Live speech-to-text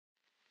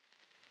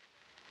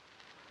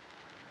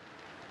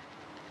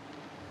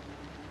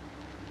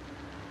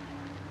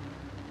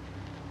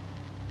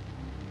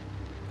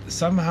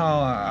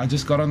somehow I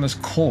just got on this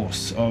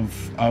course of,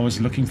 I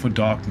was looking for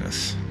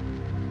darkness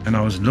and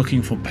I was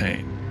looking for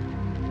pain.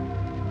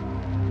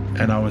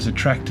 And I was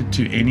attracted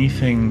to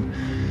anything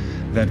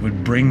that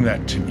would bring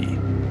that to me.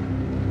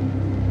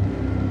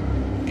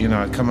 You know,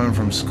 I come home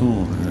from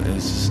school,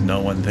 there's just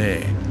no one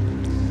there.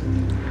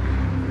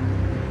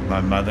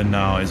 My mother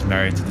now is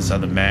married to this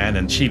other man,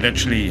 and she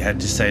literally had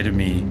to say to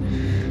me,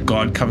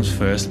 God comes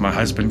first, my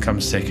husband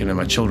comes second, and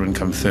my children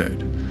come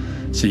third.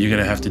 So you're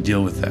gonna have to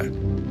deal with that.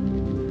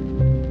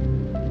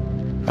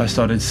 I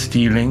started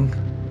stealing.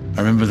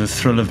 I remember the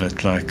thrill of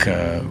it. Like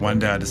one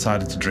day I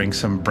decided to drink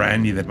some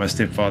brandy that my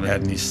stepfather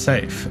had in his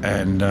safe.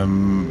 And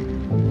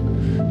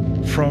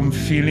from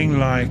feeling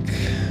like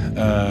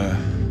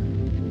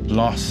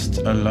lost,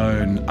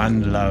 alone,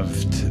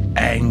 unloved,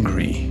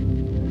 angry,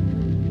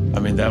 I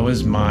mean, that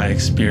was my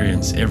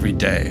experience every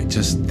day.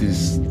 Just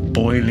this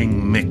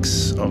boiling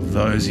mix of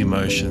those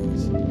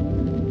emotions.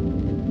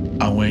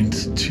 I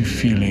went to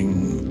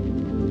feeling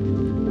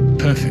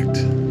perfect,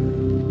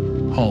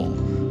 whole,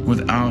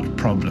 without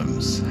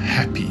problems,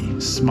 happy,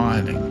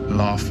 smiling,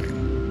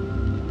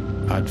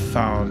 laughing. I'd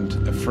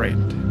found a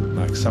friend,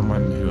 like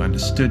someone who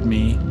understood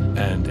me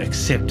and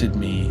accepted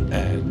me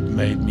and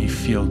made me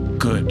feel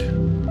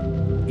good.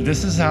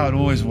 This is how it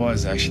always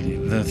was, actually.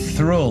 The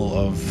thrill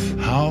of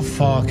how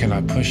far can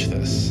I push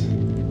this?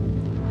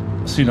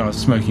 Soon I was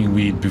smoking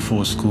weed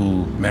before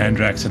school,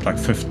 Mandrax at like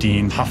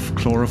 15, puff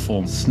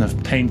chloroform, sniff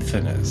paint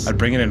thinners. I'd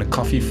bring it in a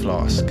coffee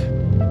flask.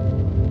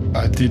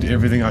 I did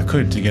everything I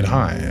could to get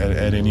high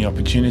at any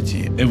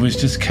opportunity. It was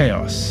just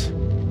chaos.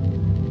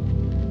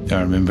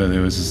 I remember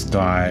there was this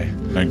guy,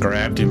 and I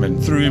grabbed him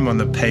and threw him on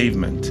the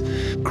pavement,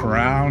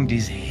 ground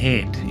his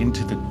head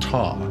into the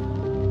tar.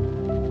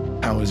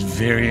 I was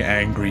very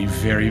angry,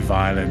 very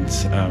violent,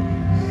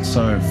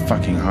 so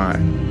fucking high.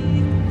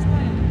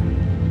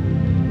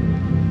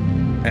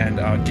 And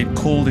I would get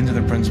called into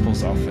the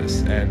principal's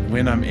office, and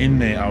when I'm in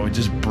there, I would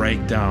just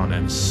break down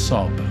and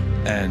sob.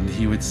 And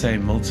he would say,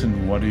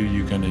 Milton, what are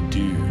you gonna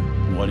do?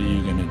 What are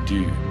you gonna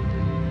do?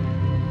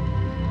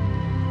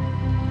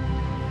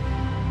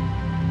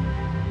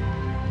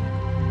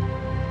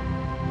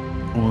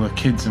 All the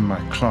kids in my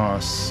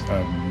class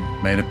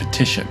made a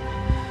petition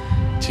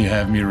to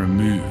have me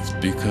removed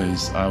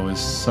because I was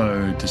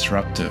so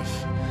disruptive.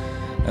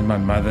 And my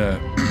mother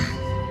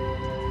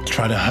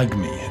tried to hug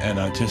me, and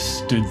I just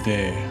stood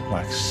there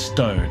like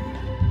stone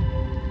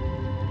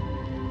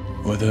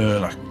with her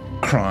like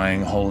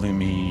crying, holding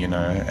me, you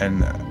know,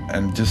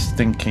 and just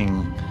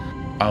thinking,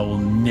 I will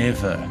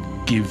never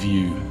give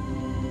you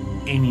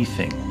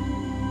anything.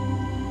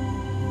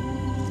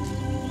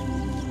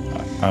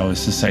 I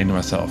was just saying to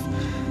myself,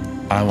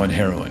 I want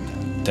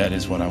heroin. That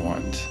is what I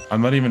want.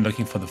 I'm not even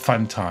looking for the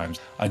fun times.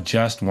 I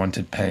just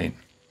wanted pain.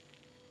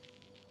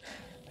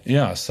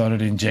 Yeah, I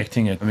started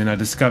injecting it. I mean, I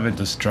discovered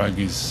this drug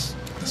is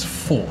this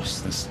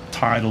force, this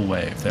tidal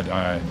wave that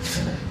I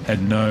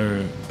had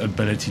no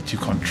ability to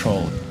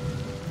control.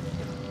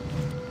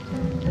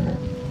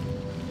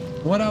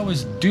 What I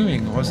was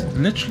doing was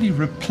literally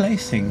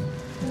replacing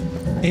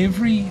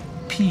every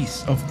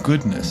piece of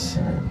goodness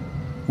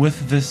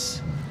with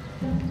this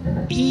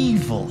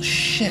evil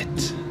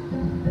shit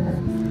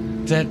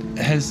that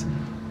has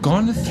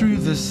gone through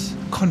this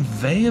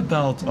conveyor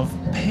belt of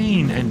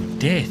pain and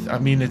death. I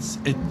mean, it's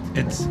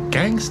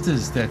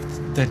gangsters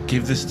that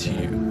give this to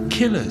you.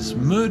 Killers,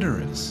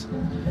 murderers.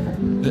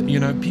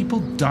 You know, people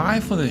die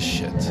for this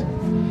shit.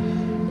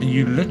 And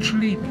you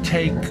literally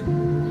take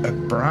a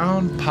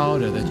brown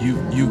powder that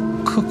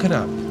you cook it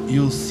up.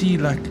 You'll see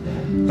like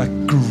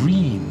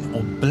green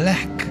or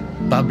black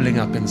bubbling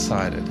up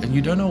inside it. And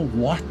you don't know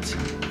what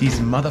these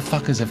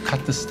motherfuckers have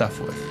cut this stuff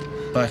with.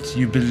 But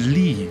you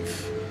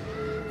believe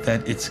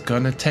that it's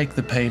gonna take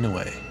the pain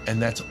away,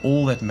 and that's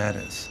all that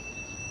matters.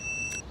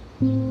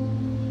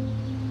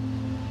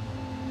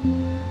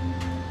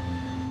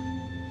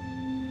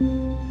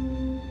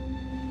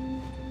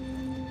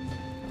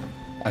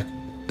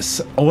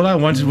 All I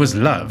wanted was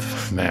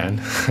love,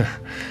 man.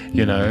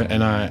 You know,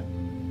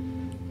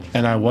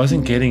 and I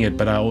wasn't getting it,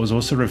 but I was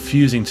also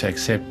refusing to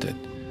accept it.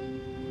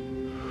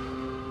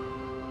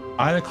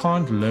 I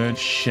can't learn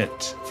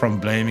shit from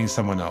blaming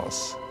someone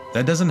else.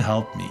 That doesn't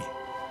help me.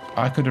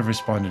 I could have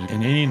responded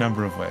in any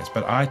number of ways,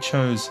 but I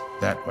chose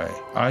that way.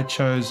 I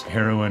chose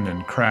heroin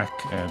and crack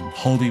and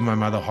holding my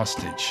mother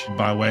hostage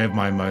by way of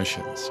my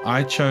emotions.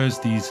 I chose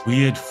these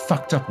weird,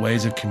 fucked up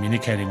ways of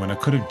communicating when I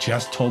could have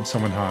just told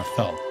someone how I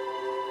felt.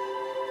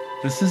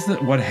 This is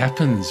what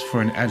happens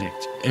for an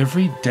addict.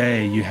 Every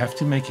day you have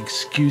to make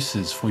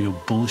excuses for your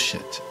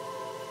bullshit.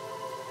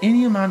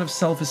 Any amount of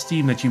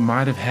self-esteem that you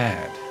might have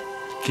had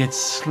gets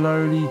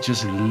slowly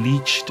just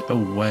leached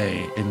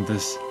away in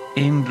this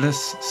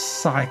endless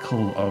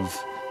cycle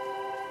of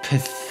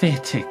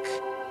pathetic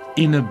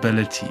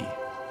inability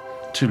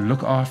to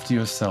look after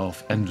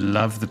yourself and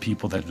love the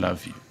people that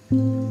love you.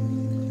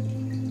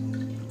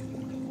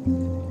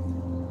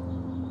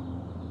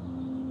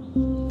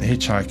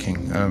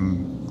 Hitchhiking,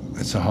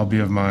 it's a hobby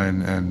of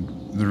mine, and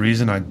the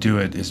reason I do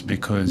it is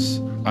because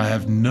I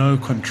have no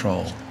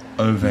control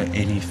over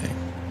anything.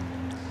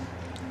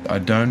 I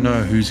don't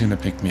know who's going to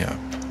pick me up.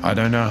 I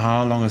don't know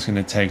how long it's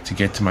going to take to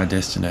get to my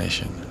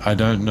destination. I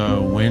don't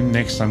know when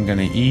next I'm going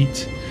to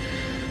eat.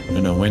 I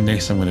don't know when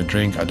next I'm going to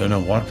drink. I don't know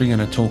what we're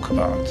going to talk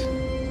about.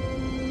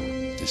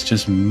 It's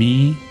just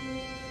me,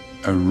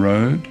 a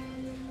road,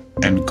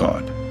 and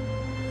God.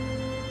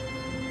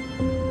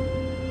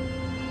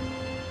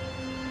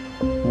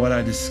 What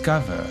I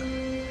discover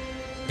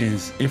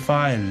is if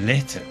I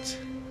let it,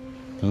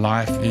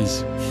 life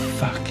is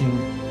fucking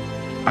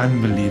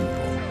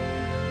unbelievable,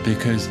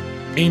 because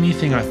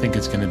anything I think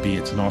it's going to be,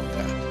 it's not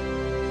that.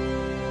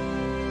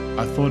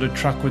 I thought a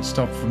truck would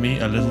stop for me,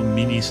 a little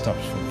mini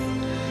stops for me.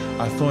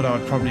 I thought I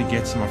would probably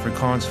get some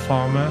Afrikaans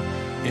farmer.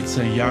 It's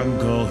a young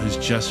girl who's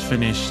just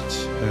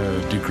finished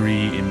her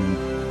degree in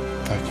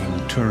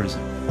fucking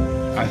tourism.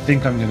 I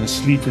think I'm going to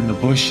sleep in the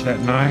bush that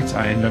night.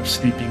 I end up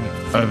sleeping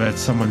over at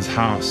someone's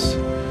house.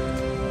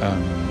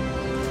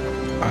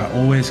 I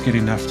always get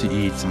enough to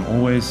eat. I'm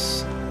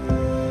always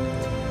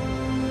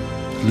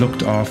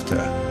looked after.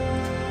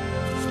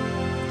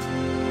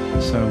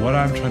 So what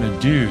I'm trying to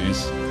do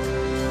is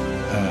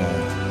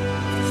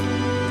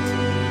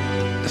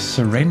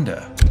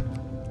surrender.